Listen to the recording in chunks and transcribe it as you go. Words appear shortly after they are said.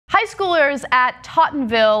High schoolers at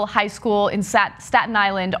Tottenville High School in Staten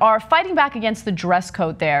Island are fighting back against the dress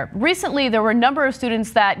code there. Recently, there were a number of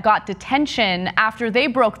students that got detention after they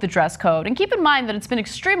broke the dress code. And keep in mind that it's been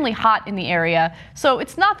extremely hot in the area, so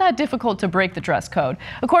it's not that difficult to break the dress code.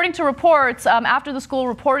 According to reports, after the school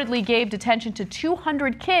reportedly gave detention to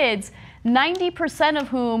 200 kids, 90% of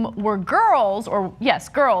whom were girls, or yes,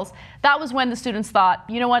 girls, that was when the students thought,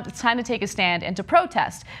 you know what, it's time to take a stand and to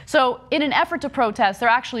protest. So in an effort to protest, they're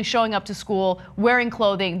actually showing up to school wearing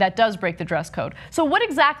clothing that does break the dress code. So what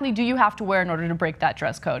exactly do you have to wear in order to break that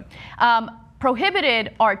dress code?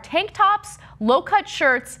 Prohibited are tank tops, low-cut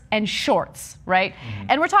shirts, and shorts, right?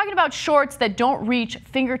 And we're talking about shorts that don't reach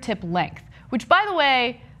fingertip length, which, by the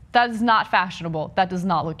way, that is not fashionable. That does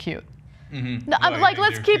not look cute. No, like,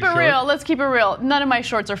 let's keep it real. Let's keep it real. None of my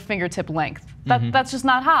shorts are fingertip length. That's just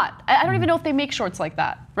not hot. I don't even know if they make shorts like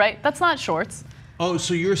that, right? That's not shorts. Oh,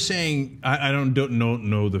 so you're saying, I don't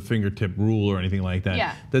know the fingertip rule or anything like that,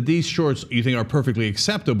 yeah, that these shorts you think are perfectly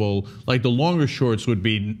acceptable, like the longer shorts would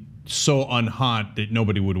be so unhot that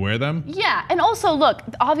nobody would wear them? Yeah, and also look,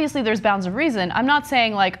 obviously there's bounds of reason. I'm not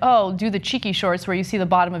saying like, oh, do the cheeky shorts where you see the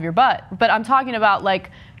bottom of your butt, but I'm talking about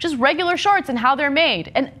like just regular shorts and how they're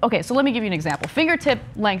made. And okay, so let me give you an example. Fingertip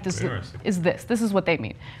length is this. This is what they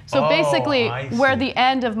mean. So basically where the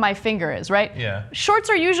end of my finger is, right? Yeah.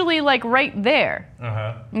 Shorts are usually like right there.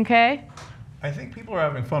 Okay? I think people are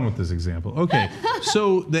having fun with this example. Okay,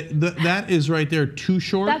 so that is right there too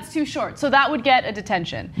short? That's too short. So that would get a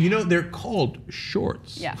detention. You know, they're called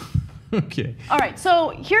shorts. Yeah. Okay. All right, so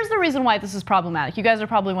here's the reason why this is problematic. You guys are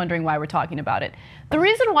probably wondering why we're talking about it. The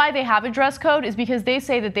reason why they have a dress code is because they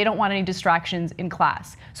say that they don't want any distractions in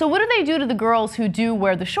class. So what do they do to the girls who do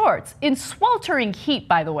wear the shorts? In sweltering heat,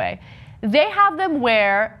 by the way, they have them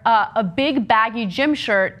wear a big baggy gym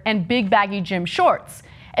shirt and big baggy gym shorts.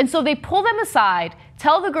 And so they pull them aside,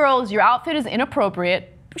 tell the girls your outfit is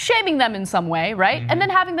inappropriate, shaming them in some way, right? And then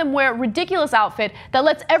having them wear a ridiculous outfit that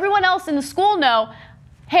lets everyone else in the school know,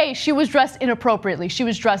 hey, she was dressed inappropriately. She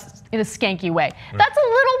was dressed in a skanky way. That's a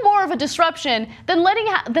little more of a disruption than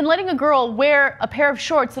letting a girl wear a pair of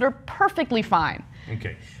shorts that are perfectly fine.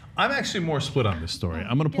 Okay. I'm actually more split on this story.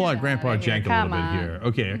 I'm going to pull out Grandpa Cenk a little bit here.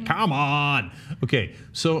 Okay, come on. Okay,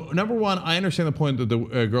 so number one, I understand the point that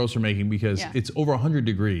the girls are making because it's over 100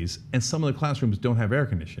 degrees and some of the classrooms don't have air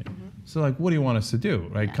conditioning. So like, what do you want us to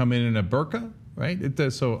do? Right? Come in a burqa? Right?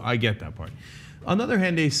 So I get that part. On the other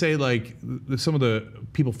hand, they say like, some of the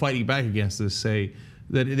people fighting back against this say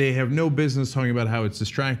that they have no business talking about how it's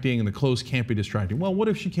distracting and the clothes can't be distracting. Well, what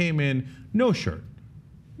if she came in no shirt?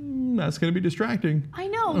 That's going to be distracting. I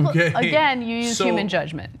know. Okay. Look, again, you use human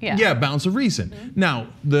judgment. Yeah, bounds of reason. Now,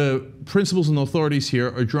 the principals and authorities here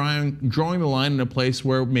are drawing the line in a place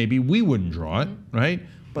where maybe we wouldn't draw it, right?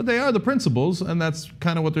 But they are the principals, and that's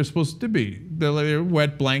kind of what they're supposed to be. They're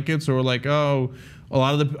wet blankets, or like, oh, a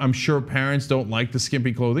lot of I'm sure parents don't like the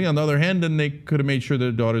skimpy clothing. On the other hand, then they could have made sure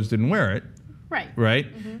their daughters didn't wear it. Right. Right?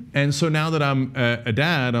 And so now that I'm a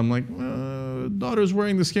dad, I'm like, daughter's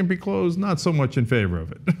wearing the skimpy clothes, not so much in favor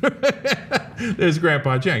of it. There's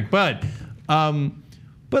Grandpa Cenk. But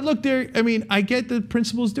look, I mean, I get that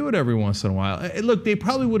principals do it every once in a while. Look, they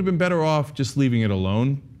probably would have been better off just leaving it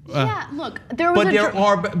alone. Yeah, look, there was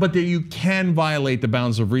but you can violate the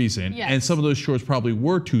bounds of reason, and some of those shorts probably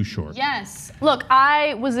were too short. Yes. Look,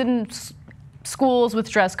 I was in schools with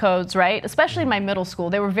dress codes, right? Especially in my middle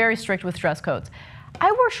school, they were very strict with dress codes.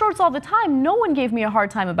 I wore shorts all the time. No one gave me a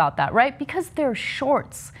hard time about that, right? Because they're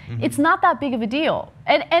shorts. It's not that big of a deal.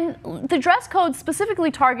 And the dress code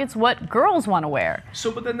specifically targets what girls want to wear.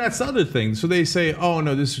 So, but then that's the other thing. So they say, oh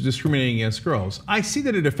no, this is discriminating against girls. I see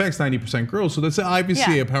that it affects 90% girls, so that's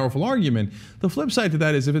obviously a powerful argument. The flip side to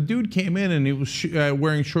that is if a dude came in and he was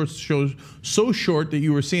wearing shorts so short that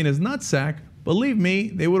you were seen as nutsack, believe me,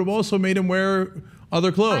 they would have also made him wear other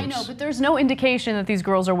clothes. I know, but there's no indication that these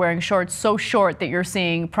girls are wearing shorts so short that you're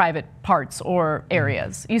seeing private parts or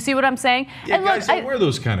areas. You see what I'm saying? Yeah, and guys don't wear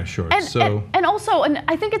those kind of shorts. And also,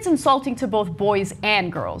 I think it's insulting to both boys and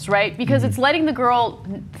girls, right? Because it's letting the girl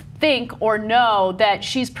think or know that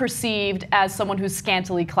she's perceived as someone who's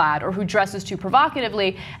scantily clad or who dresses too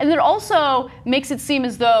provocatively. And it also makes it seem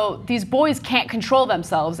as though these boys can't control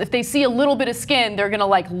themselves. If they see a little bit of skin, they're gonna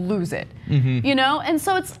like lose it, you know? And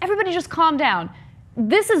so it's, everybody just calm down.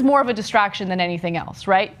 This is more of a distraction than anything else,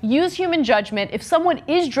 right? Use human judgment. If someone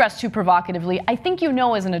is dressed too provocatively, I think you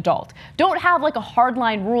know as an adult. Don't have like a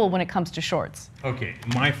hardline rule when it comes to shorts. Okay,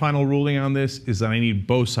 my final ruling on this is that I need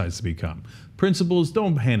both sides to become. Principals,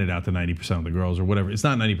 don't hand it out to 90% of the girls or whatever. It's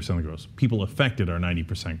not 90% of the girls. People affected are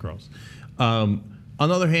 90% girls. On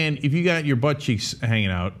the other hand, if you got your butt cheeks hanging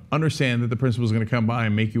out, understand that the principal's going to come by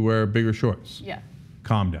and make you wear bigger shorts. Yeah.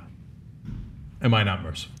 Calm down. Am I not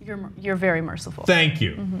merciful? You're very merciful. Thank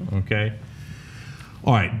you. Okay.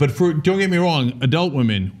 All right, but don't get me wrong, adult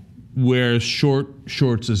women wear short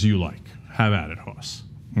shorts as you like. Have at it, Hoss.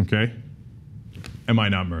 Okay? Am I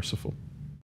not merciful?